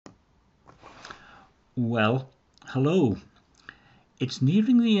Well, hello. It's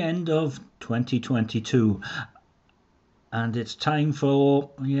nearing the end of 2022 and it's time for,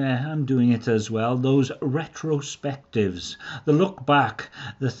 I'm doing it as well, those retrospectives. The look back,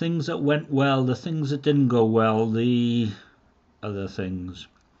 the things that went well, the things that didn't go well, the other things.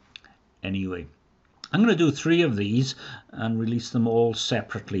 Anyway, I'm going to do 3 of these and release them all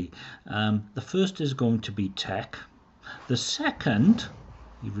separately. The first is going to be tech. The second,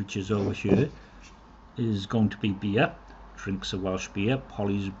 he reaches over here, is going to be beer. Drinks of Welsh beer,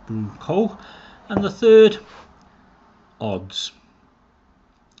 Polly's Brew Co. And the third, odds.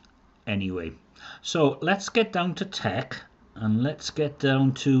 Anyway, so let's get down to tech and let's get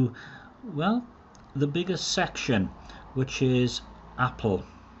down to, well, the biggest section, which is Apple.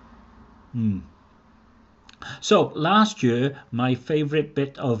 So last year, my favorite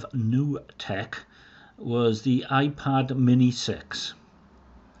bit of new tech was the iPad Mini 6.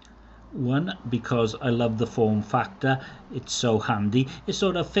 One, because I love the form factor, it's so handy. It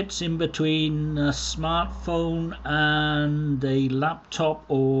sort of fits in between a smartphone and a laptop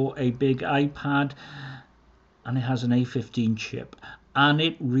or a big iPad, and it has an A15 chip and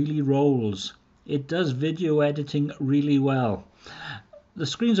it really rolls. It does video editing really well. The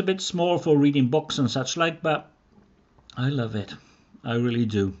screen's a bit small for reading books and such like, but I love it. I really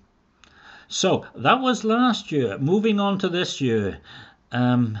do. So that was last year. Moving on to this year.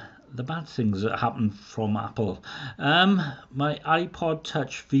 The bad things that happened from Apple. My iPod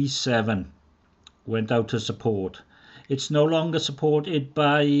Touch V7 went out of support. It's no longer supported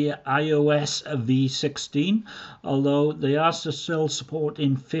by iOS V16, although they are still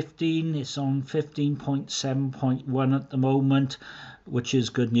supporting 15. It's on 15.7.1 at the moment, which is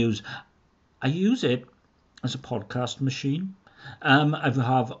good news. I use it as a podcast machine. I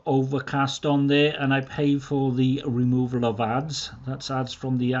have Overcast on there and I pay for the removal of ads. That's ads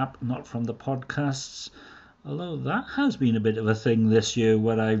from the app, not from the podcasts. Although that has been a bit of a thing this year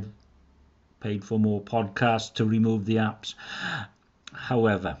where I've paid for more podcasts to remove the apps.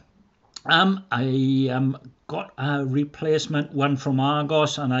 However, I got a replacement one from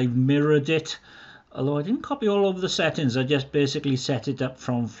Argos and I've mirrored it. Although I didn't copy all of the settings, I just basically set it up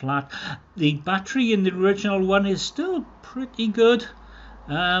from flat. The battery in the original one is still pretty good,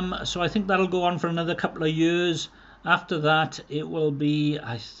 so I think that'll go on for another couple of years. After that it will be,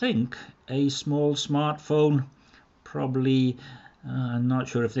 I think, a small smartphone. Probably, I'm not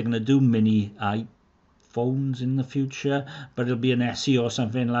sure if they're going to do mini iPhones in the future, but it'll be an SE or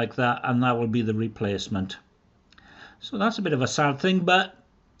something like that, and that will be the replacement. So that's a bit of a sad thing, but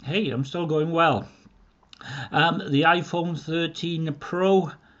hey, I'm still going well. The iPhone 13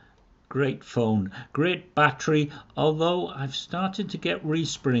 Pro, great phone, great battery, although I've started to get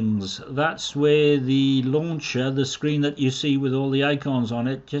resprings. That's where the launcher, the screen that you see with all the icons on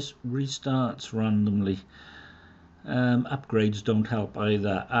it, just restarts randomly. Upgrades don't help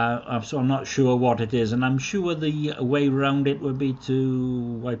either, so I'm not sure what it is, and I'm sure the way around it would be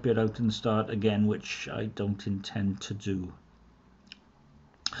to wipe it out and start again, which I don't intend to do.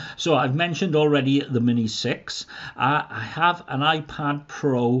 So I've mentioned already the Mini 6. I have an iPad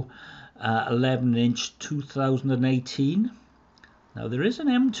Pro 11-inch 2018. Now there is an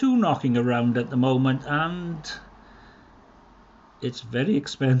M2 knocking around at the moment and it's very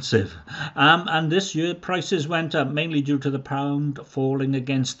expensive. And this year prices went up mainly due to the pound falling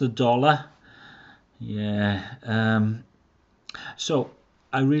against the dollar. So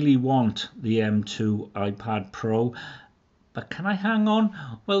I really want the M2 iPad Pro. But can I hang on?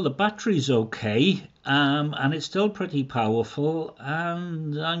 Well, the battery's okay, and it's still pretty powerful,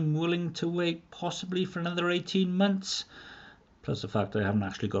 and I'm willing to wait possibly for another 18 months, plus the fact I haven't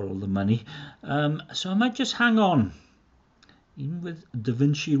actually got all the money. So I might just hang on, even with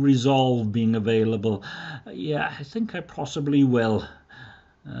DaVinci Resolve being available. I think I possibly will.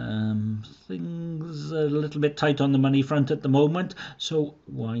 Things are a little bit tight on the money front at the moment, so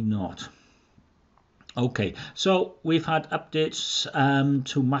why not? Okay, so we've had updates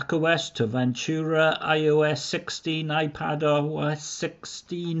to macOS, to Ventura, iOS 16, iPadOS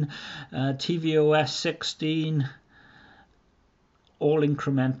 16, tvOS 16, all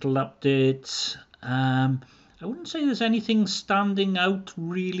incremental updates. I wouldn't say there's anything standing out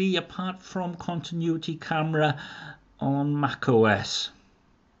really apart from continuity camera on macOS.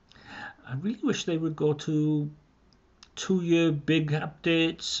 I really wish they would go to 2-year big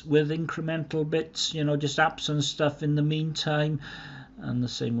updates with incremental bits, just apps and stuff in the meantime, and the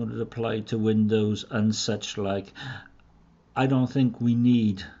same would apply to Windows and such like. I don't think we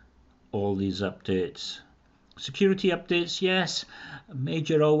need all these updates. Security updates, yes.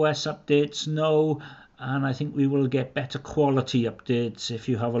 Major OS updates, no. And I think we will get better quality updates if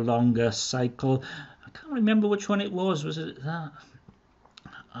you have a longer cycle. can't remember which one it was. Was it that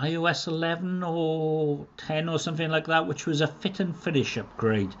iOS 11 or 10 or something like that, which was a fit and finish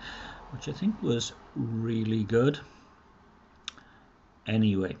upgrade, which I think was really good.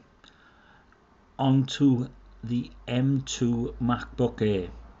 Anyway, on to the M2 MacBook Air.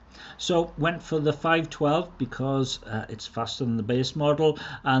 So went for the 512 because it's faster than the base model,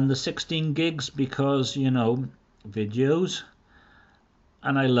 and the 16 gigs because, you know, videos,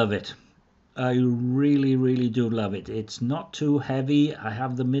 and I love it. I really do love it. It's not too heavy. I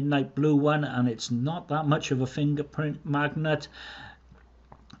have the Midnight Blue one, and it's not that much of a fingerprint magnet.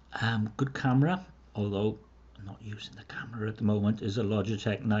 Good camera, although I'm not using the camera at the moment, is a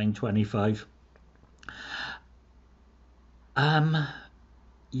Logitech 925.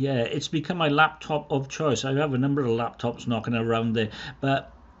 Yeah, it's become my laptop of choice. I have a number of laptops knocking around there,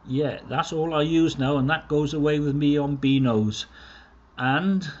 but yeah, that's all I use now, and that goes away with me on Beanos.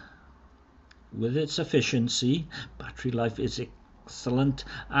 And with its efficiency, battery life is excellent,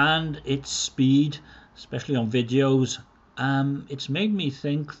 and its speed, especially on videos, it's made me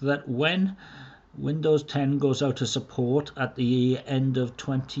think that when Windows 10 goes out of support at the end of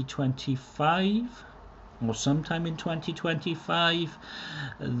 2025 or sometime in 2025,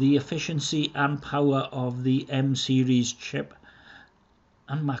 the efficiency and power of the M series chip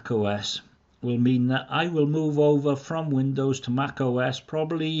and macOS will mean that I will move over from Windows to macOS,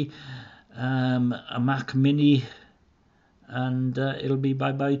 probably a Mac Mini, and it'll be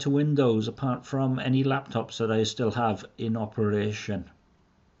bye-bye to Windows, apart from any laptops that I still have in operation.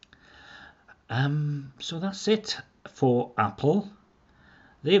 So that's it for Apple.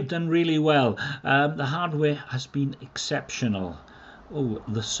 They've done really well. The hardware has been exceptional. Oh,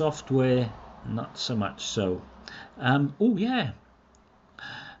 the software, not so much so. Oh yeah,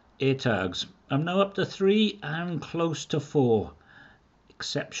 AirTags. I'm now up to 3 and close to 4.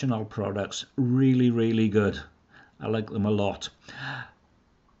 Exceptional products, really good. I like them a lot.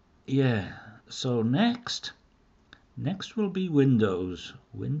 Yeah, so next will be Windows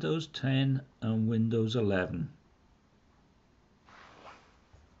 10 and Windows 11.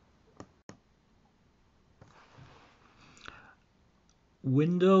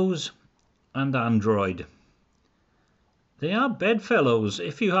 Windows and Android. They are bedfellows.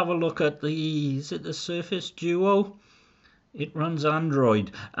 If you have a look at is it the Surface Duo? It runs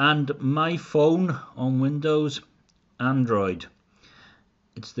Android, and my phone on Windows, Android.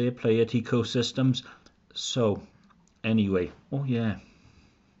 It's their Play It ecosystems. So, anyway, oh yeah.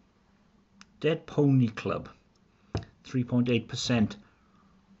 Dead Pony Club, 3.8%.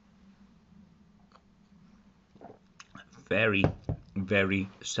 Very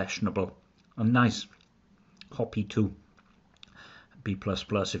sessionable and nice. Hoppy too. B++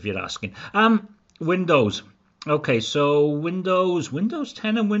 if you're asking. Windows. Okay, so Windows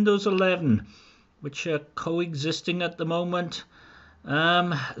 10 and Windows 11, which are coexisting at the moment.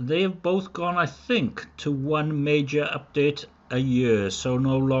 They have both gone, I think, to one major update a year, so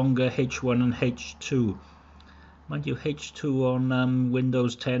no longer H1 and H2. Mind you, H2 on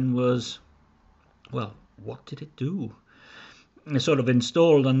Windows 10 was, well, what did it do? It sort of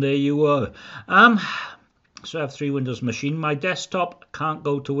installed, and there you were. So I have 3 Windows machine. My desktop can't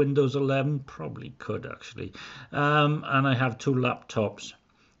go to Windows 11. Probably could, actually. And I have 2 laptops,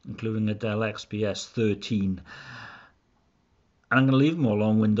 including a Dell XPS 13. And I'm going to leave them all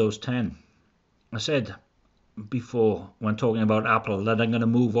on Windows 10. I said before, when talking about Apple, that I'm going to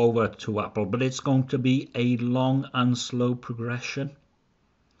move over to Apple, but it's going to be a long and slow progression.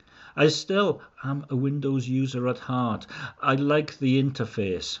 I still am a Windows user at heart. I like the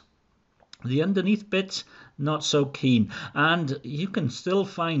interface. The underneath bits, not so keen, and you can still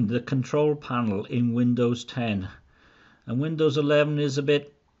find the control panel in Windows 10, and Windows 11 is a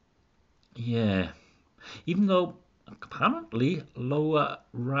bit, yeah, even though apparently lower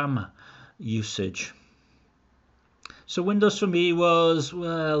RAM usage. So Windows for me was,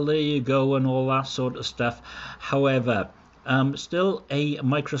 well, there you go, and all that sort of stuff. However, still a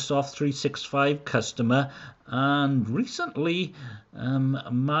Microsoft 365 customer, and recently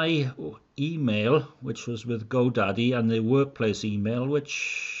my email, which was with GoDaddy, and the workplace email,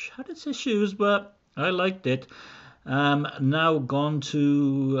 which had its issues, but I liked it, now gone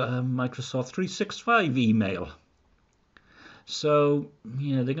to Microsoft 365 email. So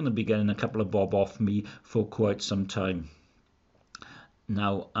yeah, they're going to be getting a couple of bob off me for quite some time.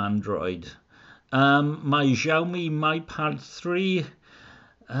 Now Android. My Xiaomi MiPad 3,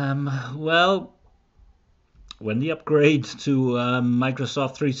 well, when the upgrade to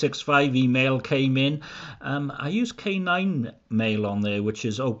Microsoft 365 email came in, I use K9 Mail on there, which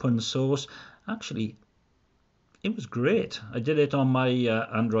is open source. Actually, it was great. I did it on my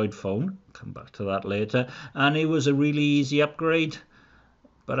Android phone, come back to that later, and it was a really easy upgrade,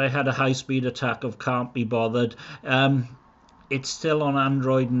 but I had a high-speed attack of can't be bothered. It's still on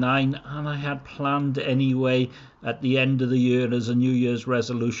Android 9, and I had planned anyway at the end of the year as a New Year's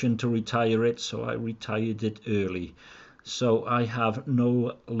resolution to retire it, so I retired it early. So I have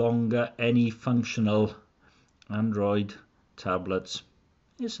no longer any functional Android tablets.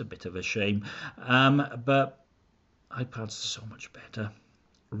 It's a bit of a shame, but iPads are so much better,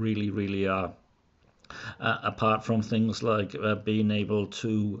 really are. Apart from things like being able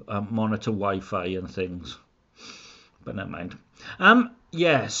to monitor Wi-Fi and things. But never mind.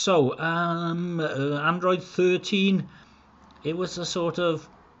 Yeah, so Android 13, it was a sort of,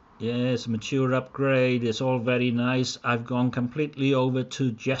 yes, mature upgrade. It's all very nice. I've gone completely over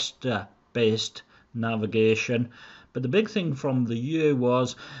to gesture-based navigation. But the big thing from the year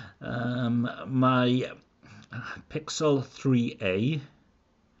was my Pixel 3a.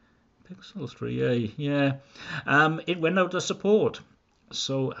 Pixel 3a, yeah. It went out of support.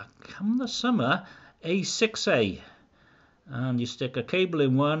 So come the summer, A6a. And you stick a cable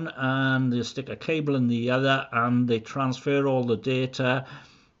in one and you stick a cable in the other, and they transfer all the data,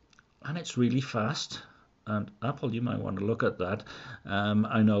 and it's really fast. And Apple, you might want to look at that.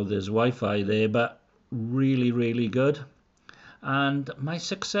 I know there's Wi-Fi there, but really good. And my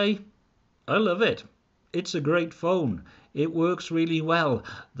 6a, I love it. It's a great phone. It works really well.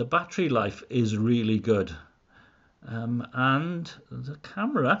 The battery life is really good. And the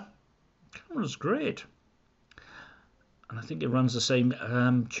camera's great. And I think it runs the same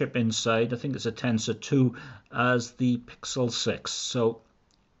chip inside. I think it's a Tensor 2 as the Pixel 6. So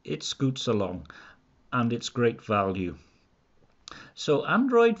it scoots along, and it's great value. So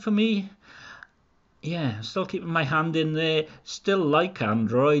Android for me, yeah, still keeping my hand in there. Still like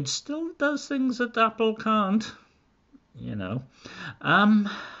Android. Still does things that Apple can't, you know. And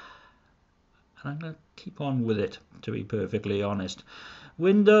I'm going to keep on with it, to be perfectly honest.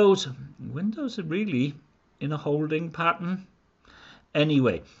 Windows are really in a holding pattern.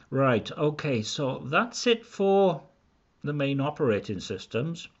 Anyway, right, okay, so that's it for the main operating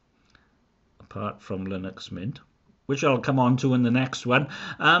systems, apart from Linux Mint, which I'll come on to in the next one.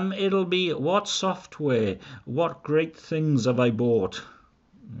 It'll be what software, what great things have I bought,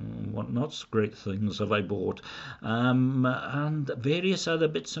 what not great things have I bought, and various other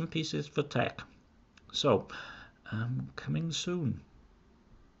bits and pieces for tech. So, coming soon.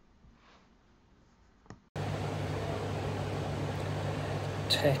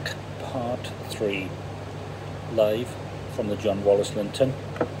 Tech Part 3, live from the John Wallace Linton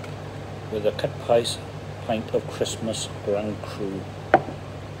with a cut pint of Christmas Grand Cru.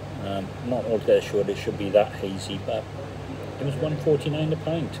 Not altogether sure it should be that hazy, but it was $1.49 a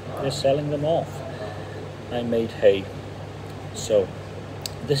pint. They're selling them off. I made hay. So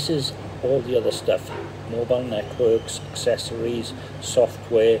this is all the other stuff: mobile networks, accessories,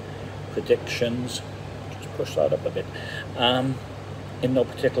 software, predictions. Just push that up a bit. In no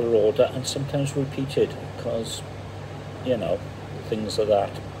particular order, and sometimes repeated, because, you know, things like that.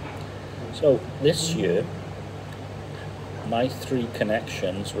 So this year, my 3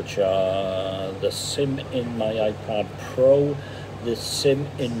 connections, which are the SIM in my iPad Pro, the SIM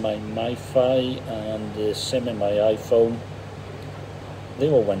in my MiFi, and the SIM in my iPhone,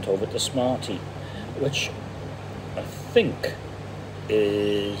 they all went over to Smarty, which I think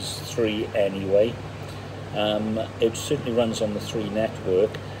is 3 anyway. It certainly runs on the 3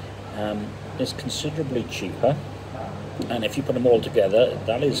 network. It's considerably cheaper, and if you put them all together,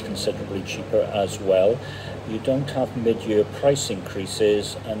 that is considerably cheaper as well. You don't have mid-year price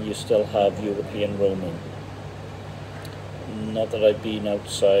increases, and you still have European roaming. Not that I've been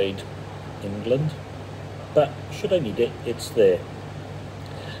outside England, but should I need it, it's there.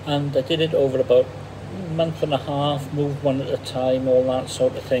 And I did it over about a month and a half, moved one at a time, all that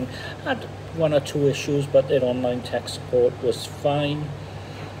sort of thing. Had 1 or 2 issues, but their online tech support was fine,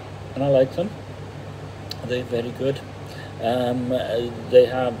 and I like them. They're very good. They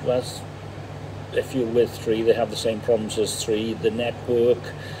have, as if you're with 3, they have the same problems as 3. The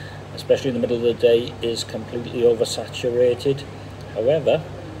network, especially in the middle of the day, is completely oversaturated. However,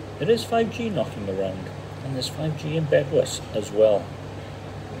 there is 5G knocking around, and there's 5G in Bedwas as well,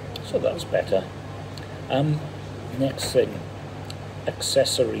 so that's better. Next thing,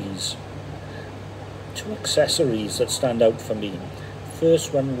 accessories. 2 accessories that stand out for me.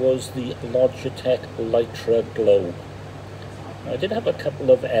 First one was the Logitech Litra Glow. Now, I did have a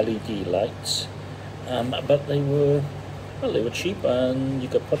couple of LED lights, but they were cheap, and you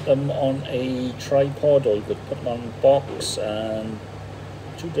could put them on a tripod, or you could put them on a box, and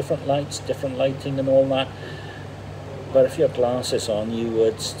 2 different lights, different lighting and all that. but if you had glasses on, you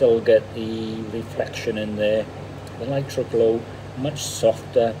would still get the reflection in there. The Nitro Glow, much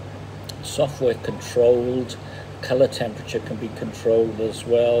softer, software controlled, color temperature can be controlled as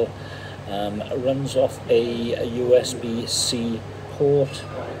well. Runs off a USB-C port.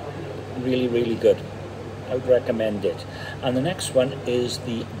 Really, really good. I would recommend it. And the next one is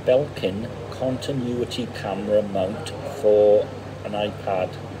the Belkin continuity camera mount for an iPad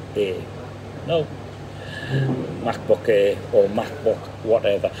Air. No, MacBook Air or MacBook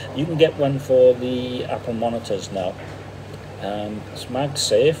whatever. You can get one for the Apple monitors now. It's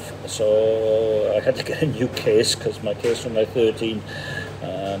MagSafe, so I had to get a new case because my case from my 13,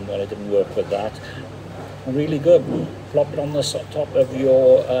 well, it didn't work with that. Really good. Plop it on the top of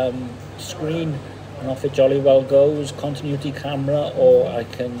your screen, and off it jolly well goes. Continuity camera, or I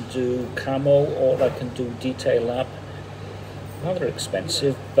can do camo, or I can do detail lab. Rather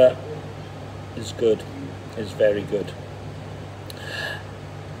expensive, but is good. Is very good.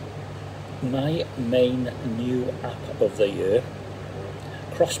 My main new app of the year,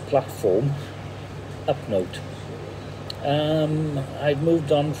 cross-platform, Upnote. I've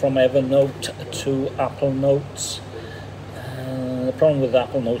moved on from Evernote to Apple Notes. The problem with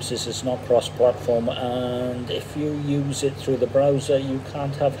Apple Notes is it's not cross-platform, and if you use it through the browser, you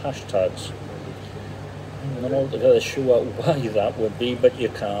can't have hashtags. I'm not altogether sure why that would be, but you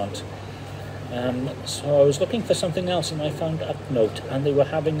can't. So I was looking for something else, and I found Upnote, and they were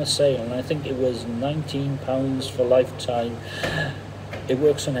having a sale, and I think it was £19 for lifetime. It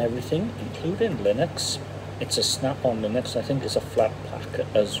works on everything, including Linux. It's a snap-on Linux. I think it's a flat pack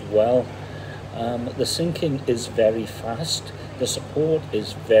as well. The syncing is very fast. The support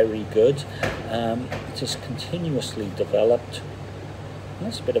is very good. It is continuously developed. And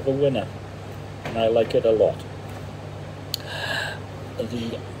that's a bit of a winner, and I like it a lot.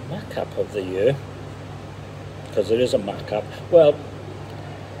 The Mac app of the year, because there is a Mac app. Well,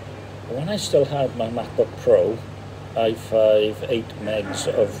 when I still had my MacBook Pro, i5, 8 megs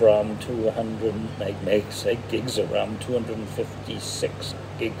of RAM, 8 gigs of RAM, 256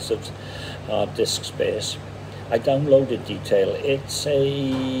 gigs of hard disk space. I downloaded Detail. It's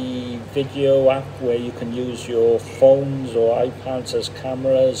a video app where you can use your phones or iPads as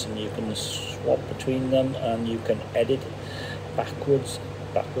cameras, and you can swap between them, and you can edit backwards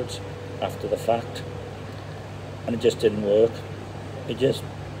after the fact. And it just didn't work. It just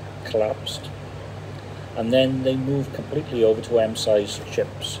collapsed. And then they moved completely over to M-size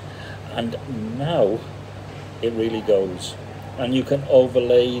chips, and now it really goes. And you can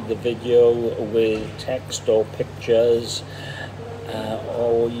overlay the video with text or pictures,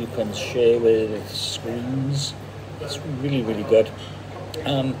 or you can share with screens. It's really, really good.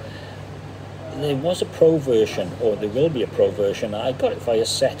 There was a pro version, or there will be a pro version. I got it via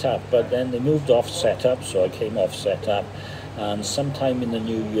Setup, but then they moved off Setup, so I came off Setup. And sometime in the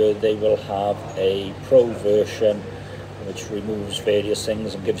new year they will have a pro version which removes various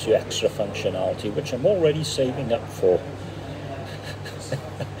things and gives you extra functionality, which I'm already saving up for.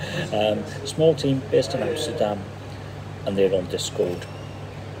 Small team based in Amsterdam, and they're on Discord.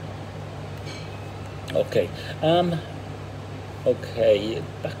 Okay, okay,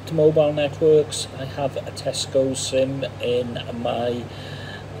 back to mobile networks. I have a Tesco SIM in my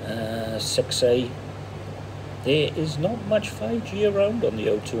 6A. There is not much 5G around on the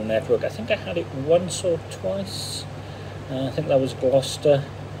O2 network. I think I had it once or twice. I think that was Gloucester.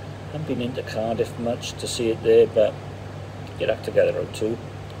 I haven't been into Cardiff much to see it there, but get that together, O2.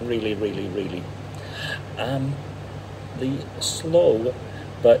 Really, really, really. The slow,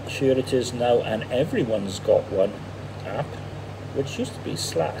 but here it is now, and everyone's got one app, which used to be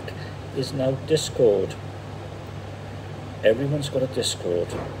Slack, is now Discord. Everyone's got a Discord.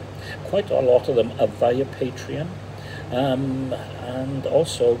 Quite a lot of them are via Patreon, and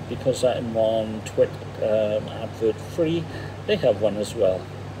also because I'm on Twitter advert free, they have one as well.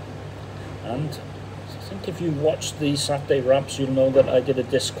 And I think if you watch the Saturday Wraps, you'll know that I did a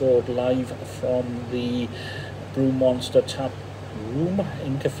Discord live from the Brew Monster tap room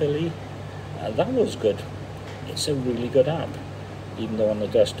in Caerphilly. That was good. It's a really good app, even though on the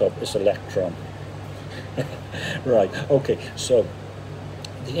desktop it's Electron. Right, okay, so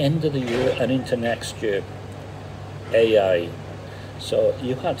the end of the year and into next year, AI. So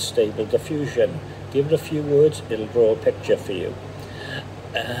you had Stable Diffusion. Give it a few words, it'll draw a picture for you.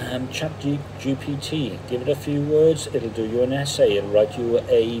 ChatGPT, give it a few words, it'll do you an essay, it'll write you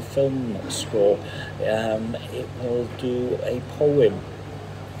a film score, it will do a poem.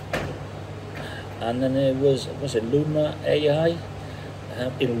 And then there was it Luna AI?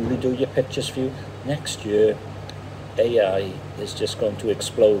 It'll redo your pictures for you. Next year, AI is just going to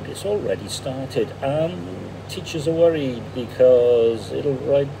explode. It's already started, and teachers are worried because it'll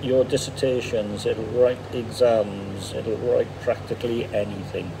write your dissertations, it'll write exams, it'll write practically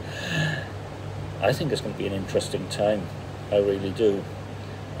anything. I think it's going to be an interesting time. I really do.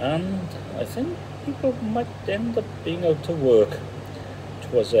 And I think people might end up being out of work.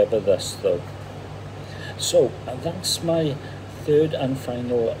 'Twas ever thus, though. So that's my third and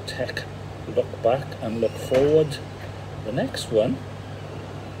final tech look back and look forward. The next one,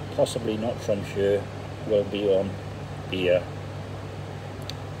 possibly not from Shure, will be on beer.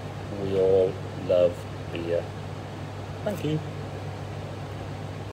 We all love beer. Thank you.